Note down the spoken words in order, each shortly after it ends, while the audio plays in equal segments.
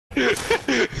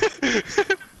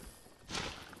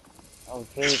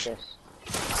Jesus.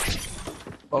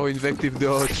 Oh, Invective,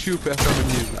 there are two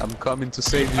persons. I'm coming to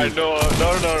save you. I know,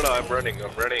 no, I'm running.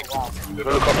 Helicopter.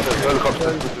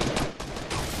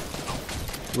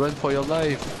 Run for your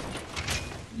life.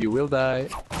 You will die.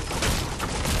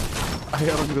 I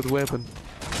haven't got weapon.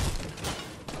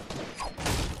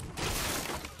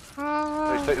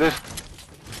 Take this.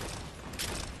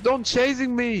 Don't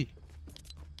chasing me!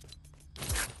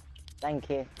 Thank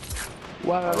you.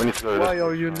 Why, we need to go why this are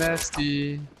way. you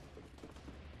nasty?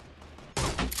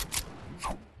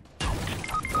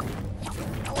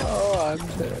 Oh, I'm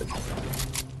dead.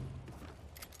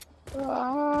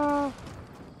 Ah.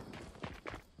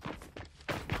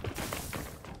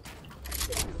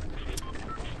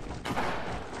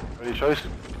 Ready, choice?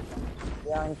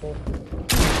 Yeah, thank you.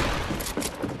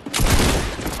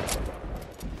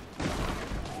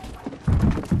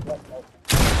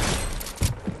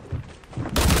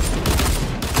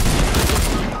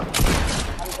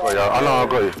 Oh yeah, I know, I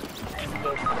got you.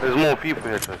 There's more people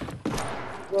here, choice.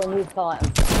 Go on, you fight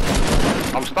him.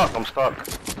 I'm stuck.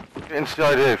 Get into the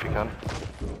idea if you can.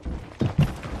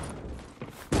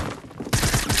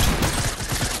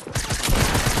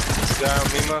 Guy on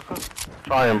me, Marco?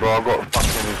 Trying, bro, I've got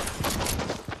fucking...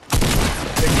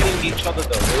 They're killing each other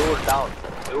though,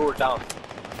 they're all down.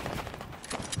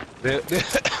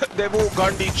 They've all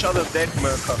gunned each other dead,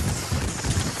 Merca.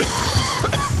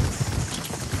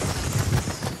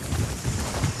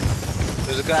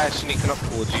 There's a guy sneaking up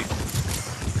towards you.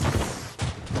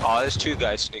 Oh, there's two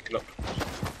guys sneaking up.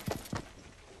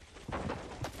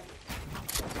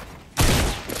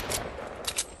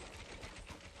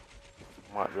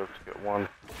 Might be able to get one.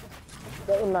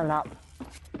 Get him, man, up.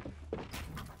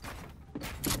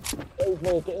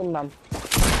 Get him, man.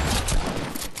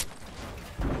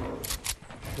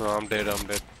 No, I'm dead.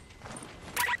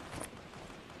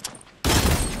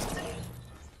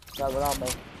 So will I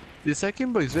be. This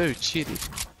Akimbo is very cheaty.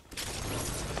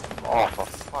 Oh, for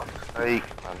fuck's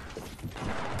sake, man.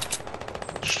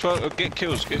 Just try, get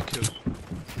kills. Who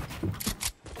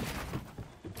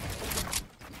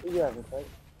you having, Pete?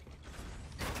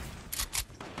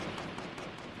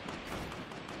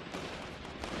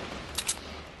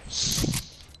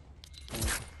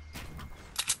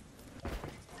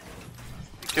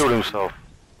 He killed himself.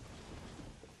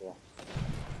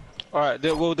 Alright,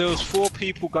 there was 4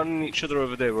 people gunning each other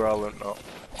over there where I went now.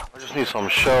 I just need some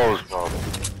shells, bro.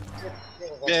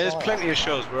 Yeah, there's plenty of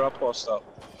shells where I passed out.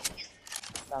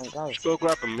 Don't go. Just go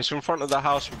grab them. It's in front of the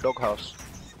house with doghouse.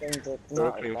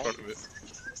 Directly in front of it.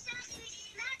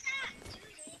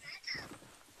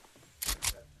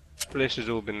 This place has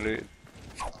all been looted.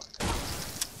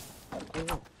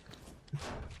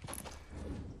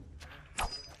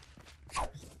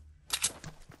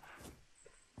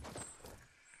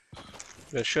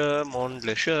 Le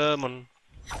Sherman.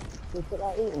 You put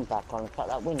that eating back on and shut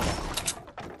that window.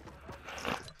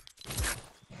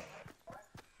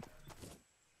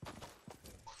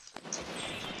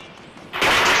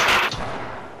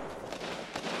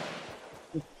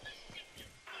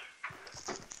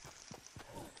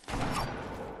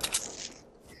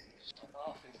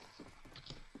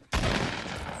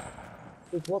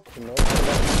 He's watching me.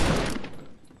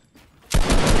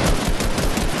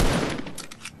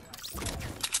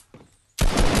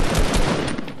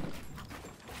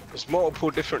 There's multiple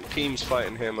different teams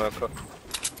fighting here, Merca.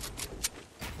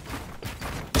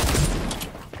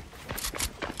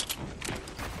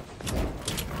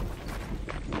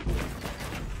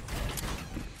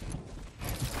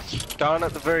 Down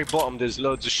at the very bottom, there's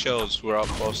loads of shells where I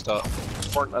passed out.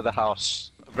 Front of the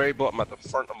house. Very bottom at the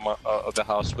front of the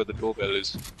house where the doorbell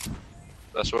is.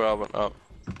 That's where I went out.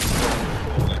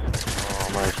 Oh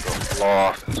man, it's got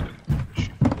lost.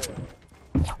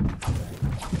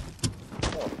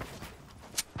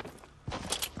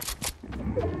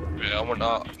 Yeah, I went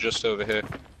out just over here.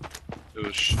 There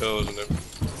was shells and everything.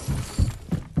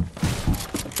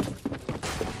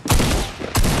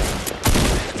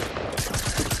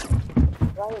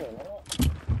 Raining,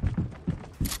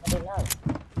 isn't it?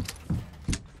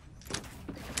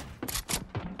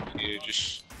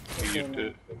 I didn't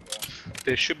know.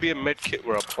 There should be a med kit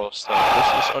where I passed out. This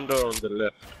is under on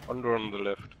the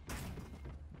left.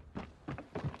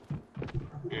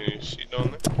 Yeah, you see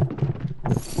down there?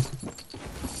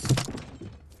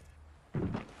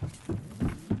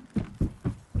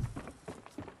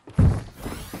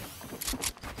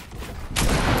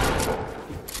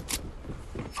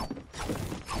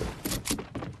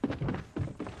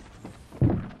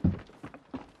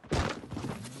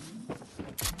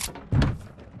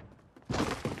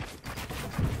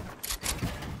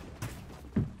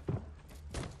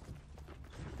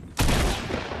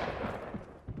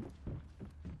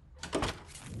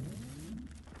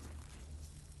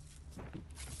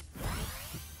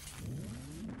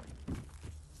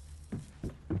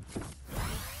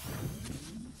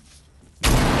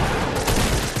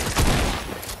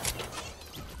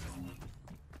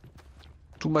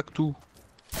 Mac 2.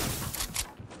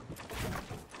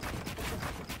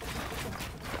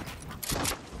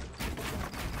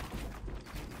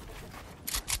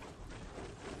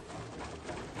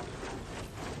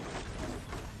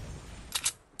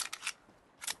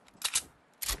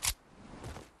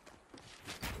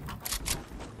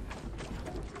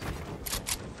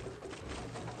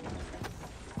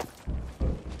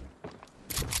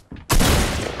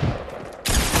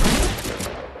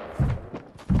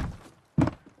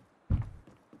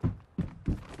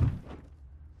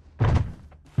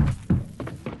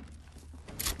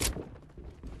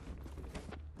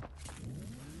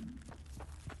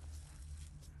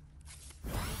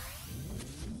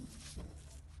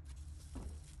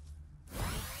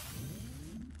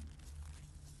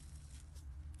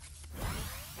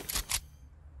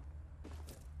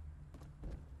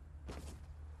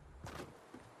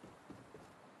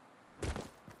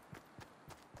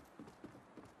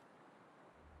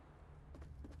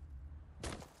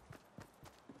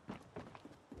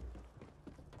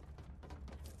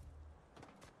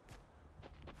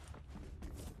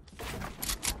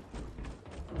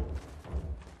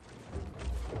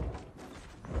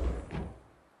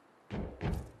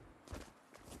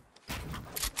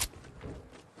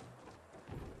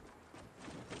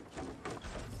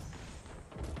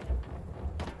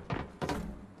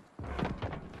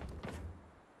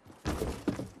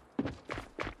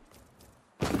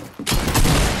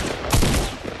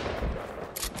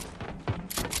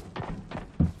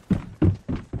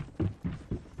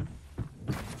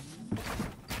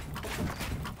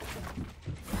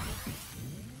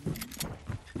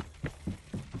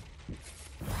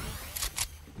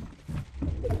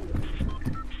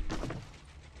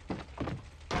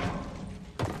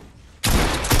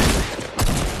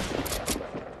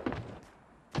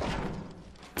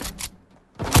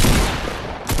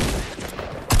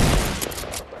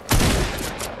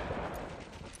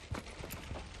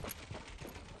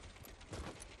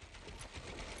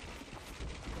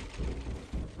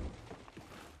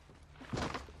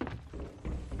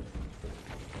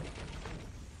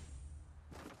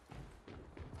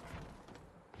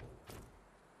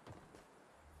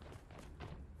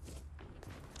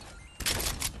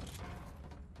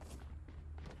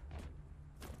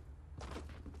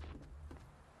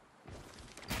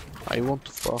 I want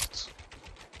to fart.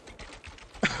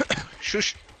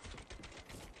 Shush.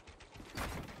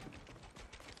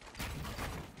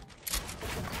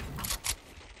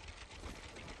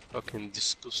 Fucking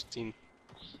disgusting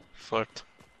fart.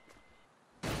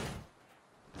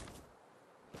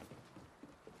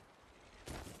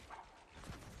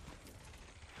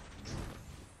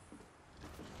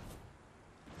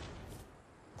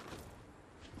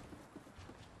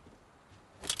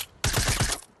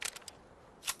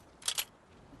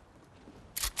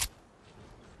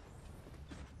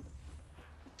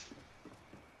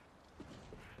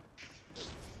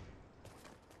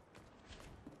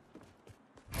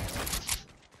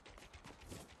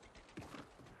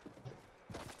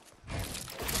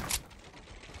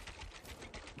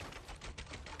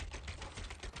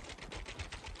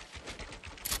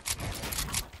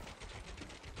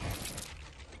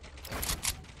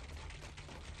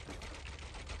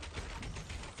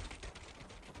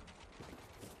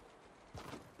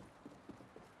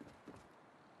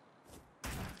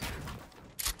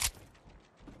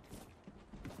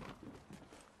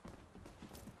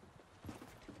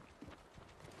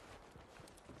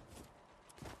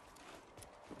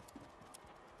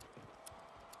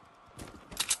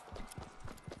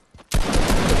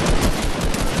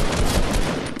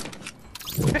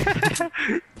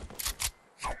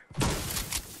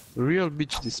 Real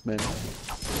bitch, this man.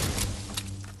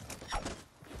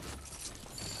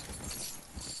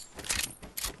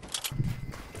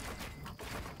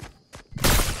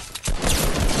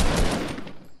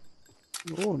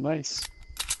 Oh, nice.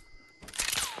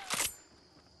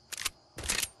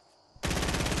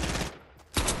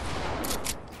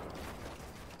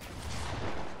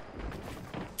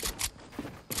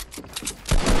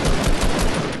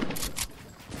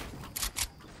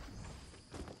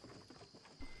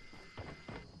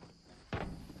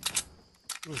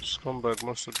 Scumbag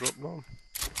must have dropped down.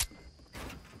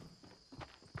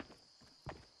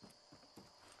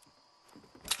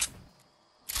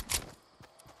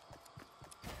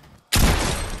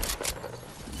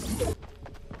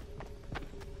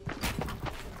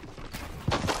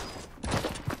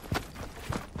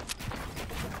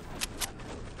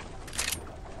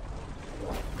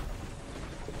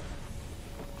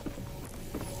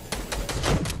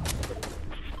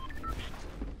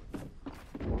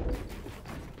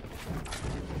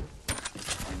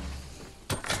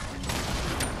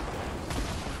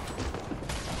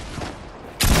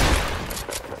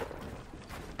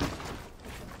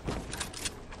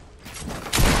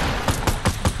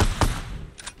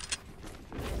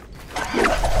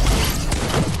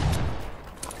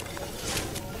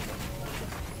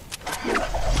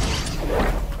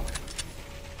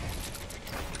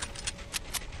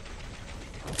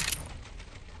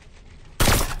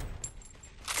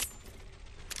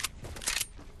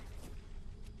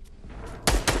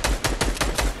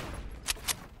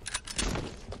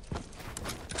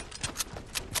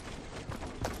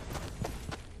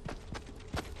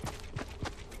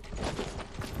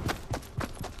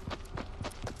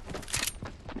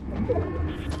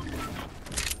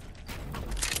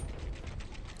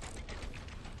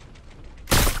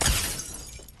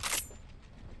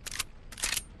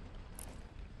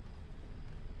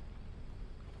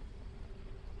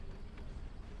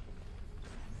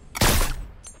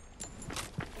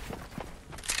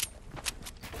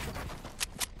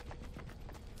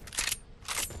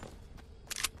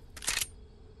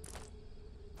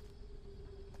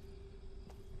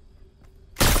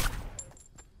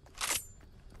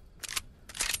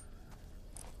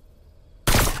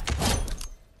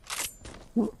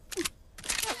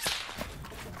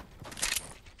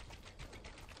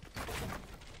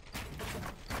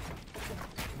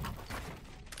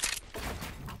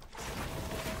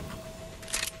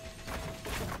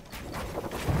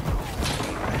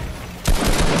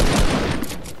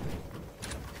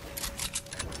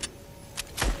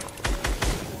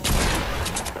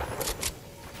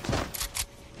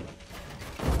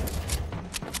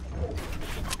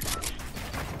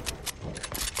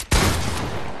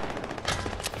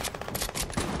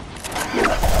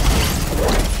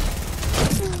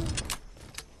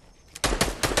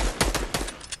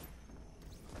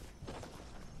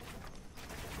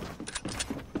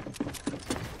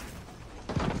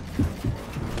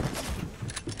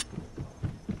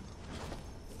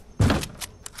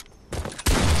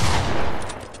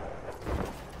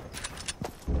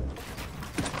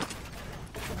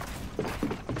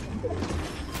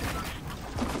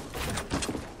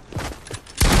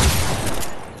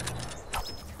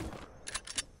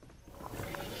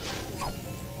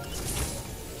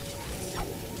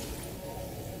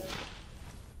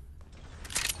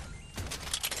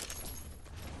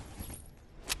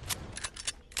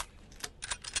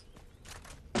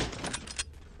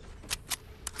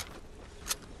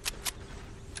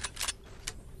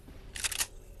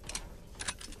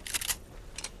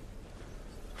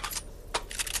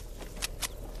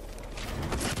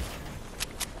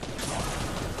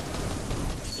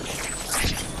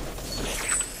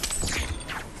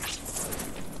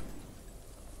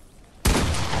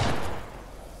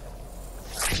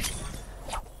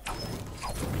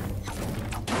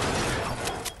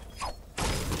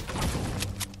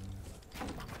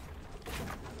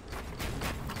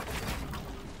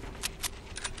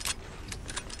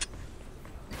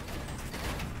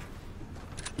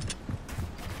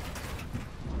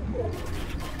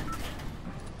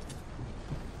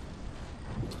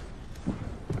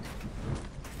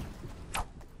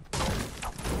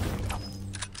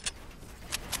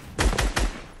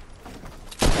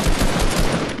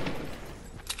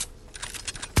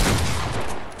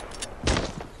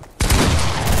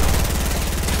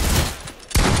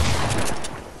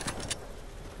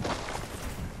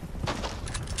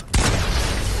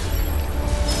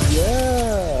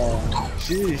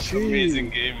 Amazing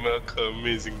game, Merka.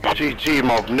 Amazing game. GG,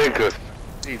 my nigga.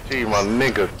 GG, my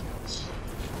nigga.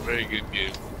 Very good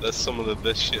game. That's some of the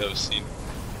best shit I've seen.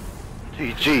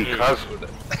 GG, cuz.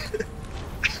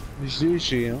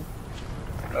 GG, huh?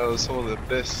 That was some of the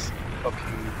best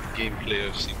fucking gameplay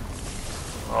I've seen.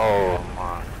 Oh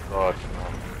my god,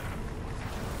 man.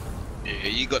 Yeah,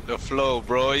 you got the flow,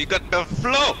 bro. You got the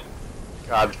flow.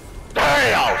 God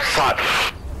damn, son.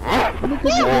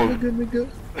 Nigga.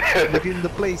 Nigga in the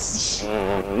place.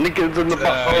 Niggas in the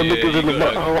butt. Yeah, Niggas in the you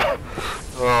butt.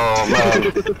 Oh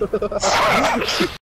man.